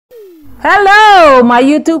Hello, my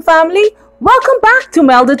YouTube family. Welcome back to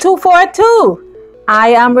Melda 242. I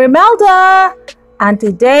am Melda, and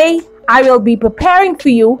today I will be preparing for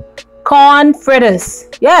you corn fritters.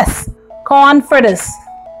 Yes, corn fritters.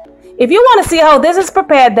 If you want to see how this is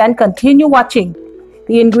prepared, then continue watching.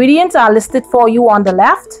 The ingredients are listed for you on the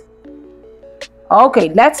left. Okay,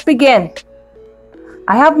 let's begin.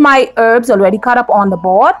 I have my herbs already cut up on the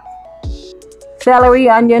board. Celery,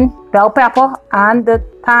 onion, bell pepper, and the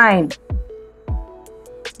thyme.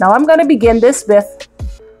 Now I'm going to begin this with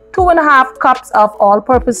 2.5 cups of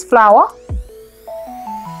all-purpose flour.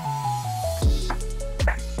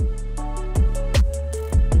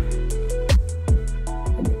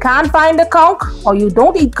 If you can't find the conch or you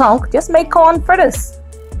don't eat conch, just make corn fritters.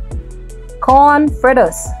 Corn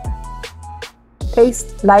fritters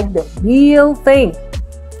taste like the real thing.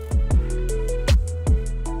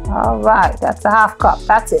 All right, that's a 1/2 cup.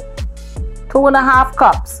 That's it. 2.5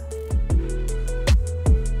 cups.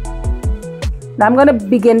 Now I'm going to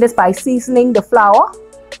begin this by seasoning the flour.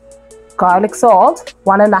 Garlic salt,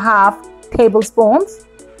 1.5 tablespoons.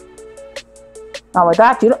 Now with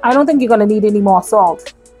that, I don't think you're going to need any more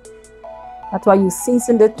salt. That's why you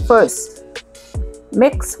seasoned it first.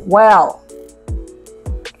 Mix well.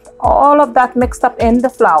 All of that mixed up in the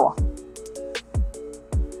flour.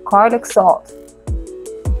 Garlic salt.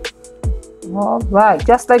 All right,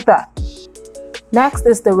 just like that. Next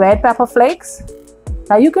is the red pepper flakes.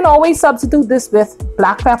 Now you can always substitute this with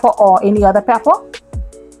black pepper or any other pepper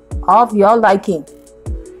of your liking.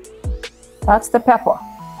 That's the pepper.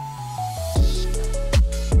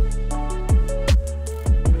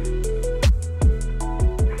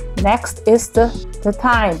 Next is the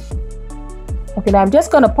thyme. Okay, now I'm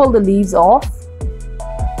just going to pull the leaves off.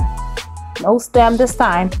 No stem this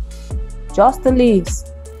time, just the leaves.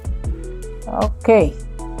 Okay.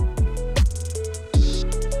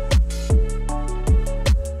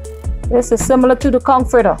 This is similar to the conch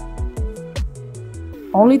fritter.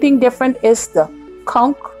 Only thing different is the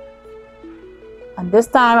conch. And this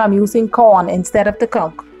time I'm using corn instead of the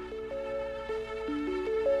conch.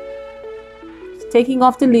 Just taking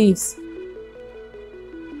off the leaves.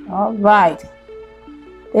 All right.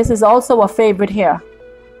 This is also a favorite here.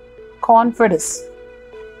 Corn fritters.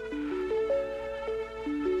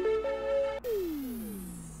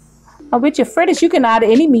 Now with your fritters, you can add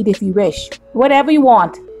any meat if you wish. Whatever you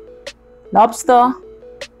want. Lobster,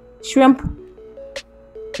 shrimp,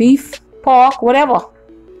 beef, pork, whatever.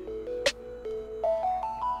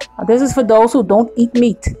 Now this is for those who don't eat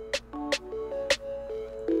meat.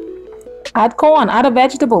 Add corn, add a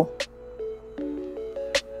vegetable.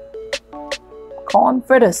 Corn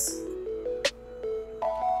fritters.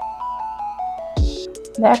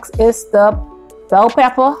 Next is the bell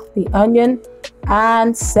pepper, the onion,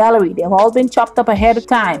 and celery. They've all been chopped up ahead of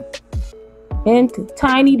time into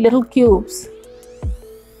tiny little cubes.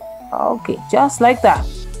 Okay, just like that.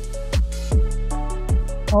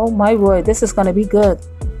 Oh my word, this is gonna be good.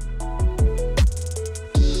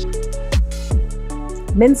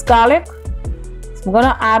 Minced garlic. So I'm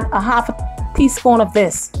gonna add a 1/2 teaspoon of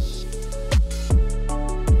this.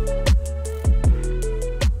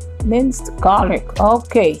 Minced garlic.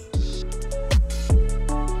 Okay.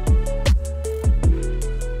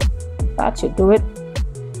 That should do it.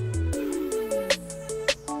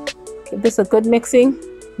 Give this a good mixing.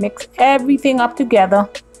 Mix everything up together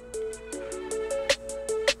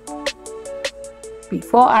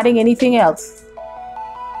before adding anything else.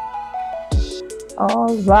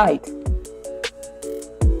 All right.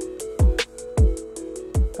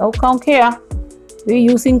 No conch here.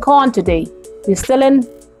 We're using corn today. We're still in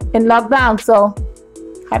lockdown, so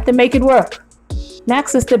I have to make it work.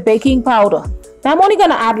 Next is the baking powder. Now I'm only going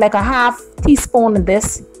to add like a 1/2 teaspoon of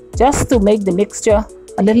this just to make the mixture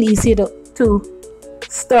a little easier to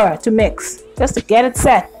stir, to mix, just to get it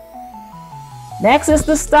set. Next is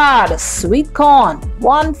the star, the sweet corn.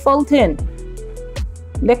 1 full tin.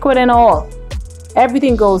 Liquid and all.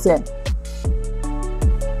 Everything goes in.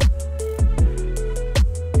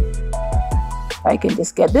 I can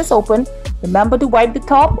just get this open. Remember to wipe the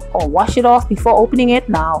top or wash it off before opening it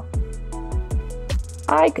now.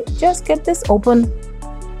 I could just get this open.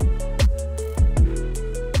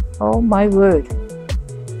 Oh my word.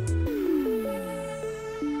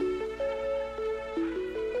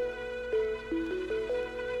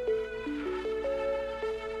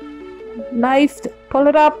 Knife to pull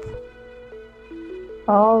it up.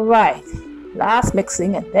 All right. Last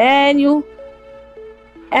mixing, and then you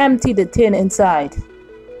empty the tin inside.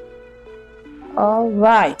 All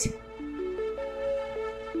right.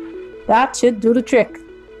 That should do the trick.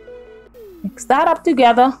 Mix that up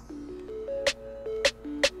together.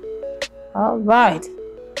 All right.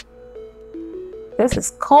 This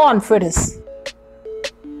is corn fritters.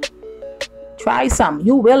 Try some.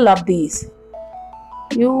 You will love these.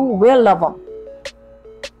 You will love them.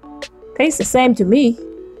 Tastes the same to me.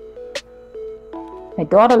 My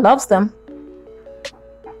daughter loves them.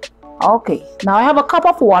 Okay, now I have a cup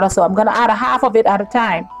of water, so I'm gonna add a half of it at a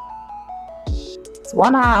time. It's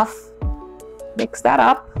 1/2. Mix that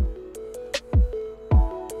up.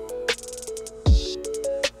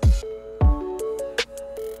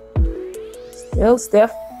 Still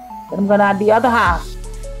stiff. Then I'm gonna add the other half.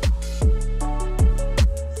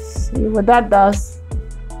 See what that does.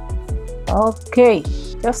 Okay,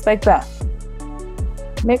 just like that.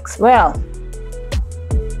 Mix well.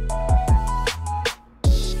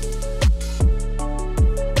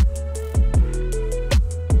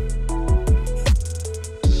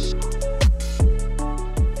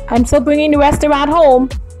 I'm still bringing the restaurant home.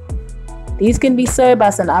 These can be served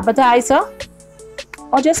as an appetizer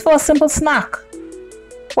or just for a simple snack.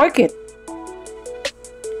 Work it.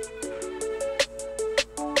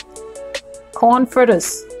 Corn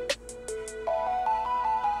fritters.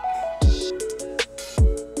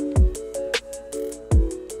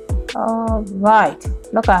 All right,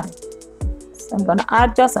 look at it. So I'm gonna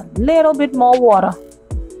add just a little bit more water.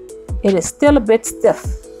 It is still a bit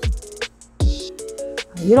stiff.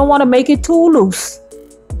 You don't want to make it too loose.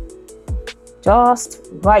 Just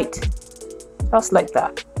right. Just like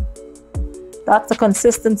that. That's the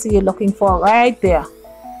consistency you're looking for right there.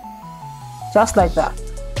 Just like that.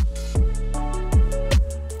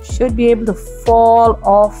 Should be able to fall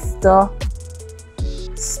off the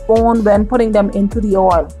spoon when putting them into the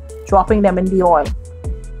oil. Dropping them in the oil.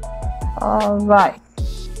 All right.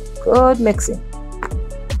 Good mixing.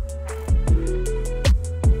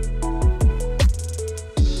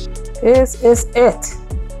 This is it.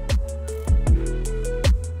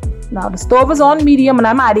 Now the stove is on medium and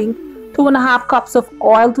I'm adding 2.5 cups of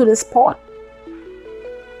oil to this pot.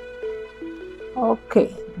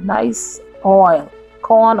 Okay, nice oil,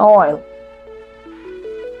 corn oil.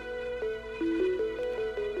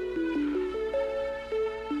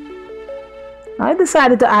 I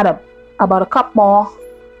decided to add about a cup more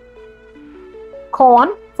corn,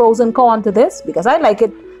 frozen corn to this because I like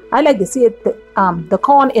it. I like to see it, the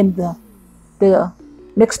corn in the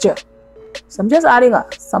mixture. So I'm just adding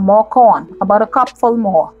some more corn, about a cupful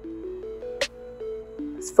more.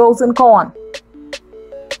 It's frozen corn.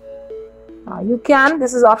 You can,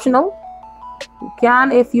 this is optional. You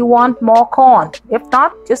can if you want more corn. If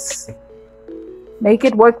not, just make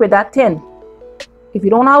it work with that tin. If you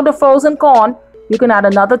don't have the frozen corn, you can add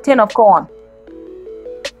another tin of corn.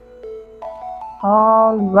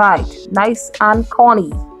 All right, nice and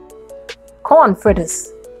corny. Corn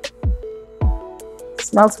fritters.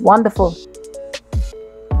 Smells wonderful.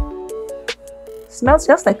 Smells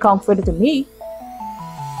just like corn fritter to me.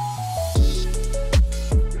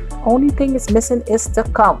 Only thing is missing is the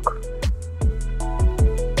conch.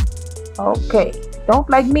 Okay, don't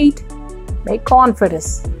like meat, make corn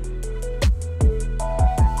fritters.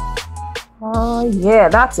 Oh yeah,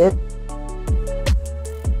 that's it.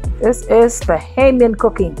 This is Bahamian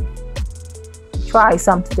cooking. Try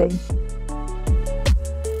some today.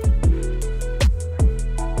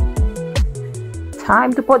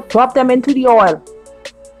 Time to drop them into the oil.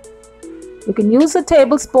 You can use a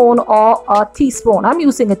tablespoon or a teaspoon. I'm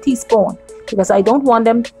using a teaspoon because I don't want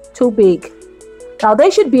them too big. Now they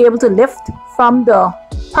should be able to lift from the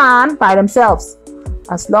pan by themselves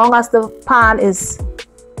as long as the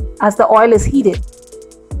oil is heated.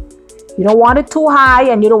 You don't want it too high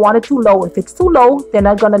and you don't want it too low. If it's too low, they're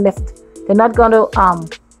not gonna lift. They're not gonna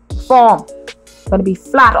form. They're gonna be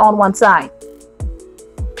flat on one side.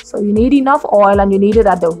 So you need enough oil and you need it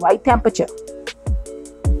at the right temperature.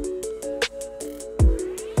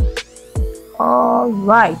 All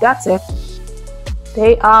right, that's it.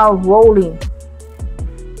 They are rolling.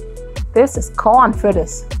 This is corn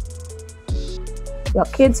fritters. Your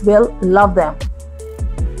kids will love them.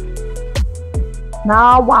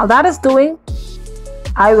 Now, while that is doing,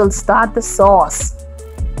 I will start the sauce.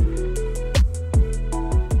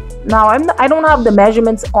 Now, I don't have the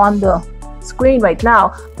measurements on the screen right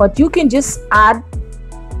now, but you can just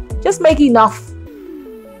make enough.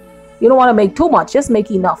 You don't want to make too much, just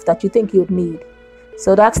make enough that you think you'd need.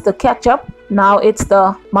 So that's the ketchup. Now it's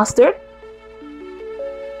the mustard.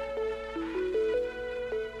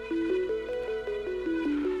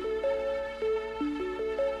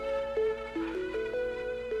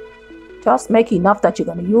 Just make enough that you're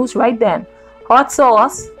going to use right then. Hot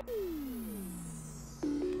sauce.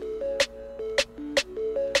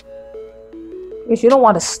 Because you don't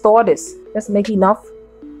want to store this. Just make enough.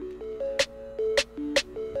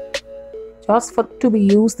 just to be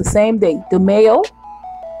used the same day. The mayo.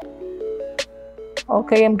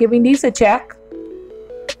 Okay, I'm giving these a check.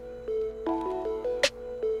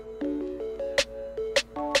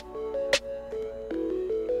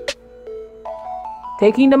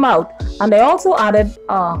 Taking them out. And I also added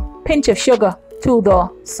a pinch of sugar to the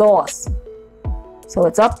sauce. So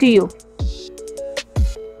it's up to you.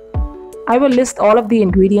 I will list all of the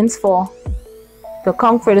ingredients for the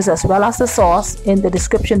conch fritters as well as the sauce in the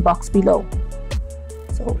description box below.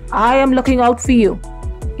 So I am looking out for you.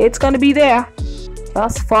 It's going to be there.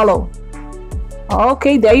 Just follow.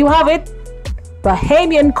 Okay, there you have it.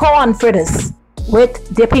 Bahamian corn fritters with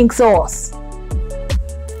dipping sauce.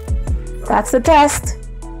 That's the test.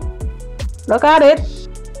 Look at it.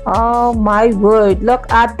 Oh my word. Look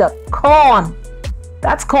at the corn.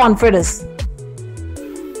 That's corn fritters.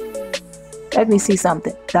 Let me see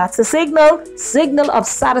something. That's a signal of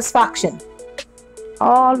satisfaction.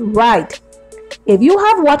 All right. If you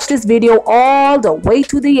have watched this video all the way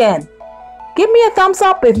to the end, give me a thumbs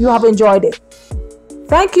up if you have enjoyed it.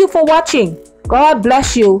 Thank you for watching. God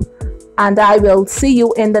bless you, and I will see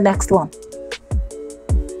you in the next one.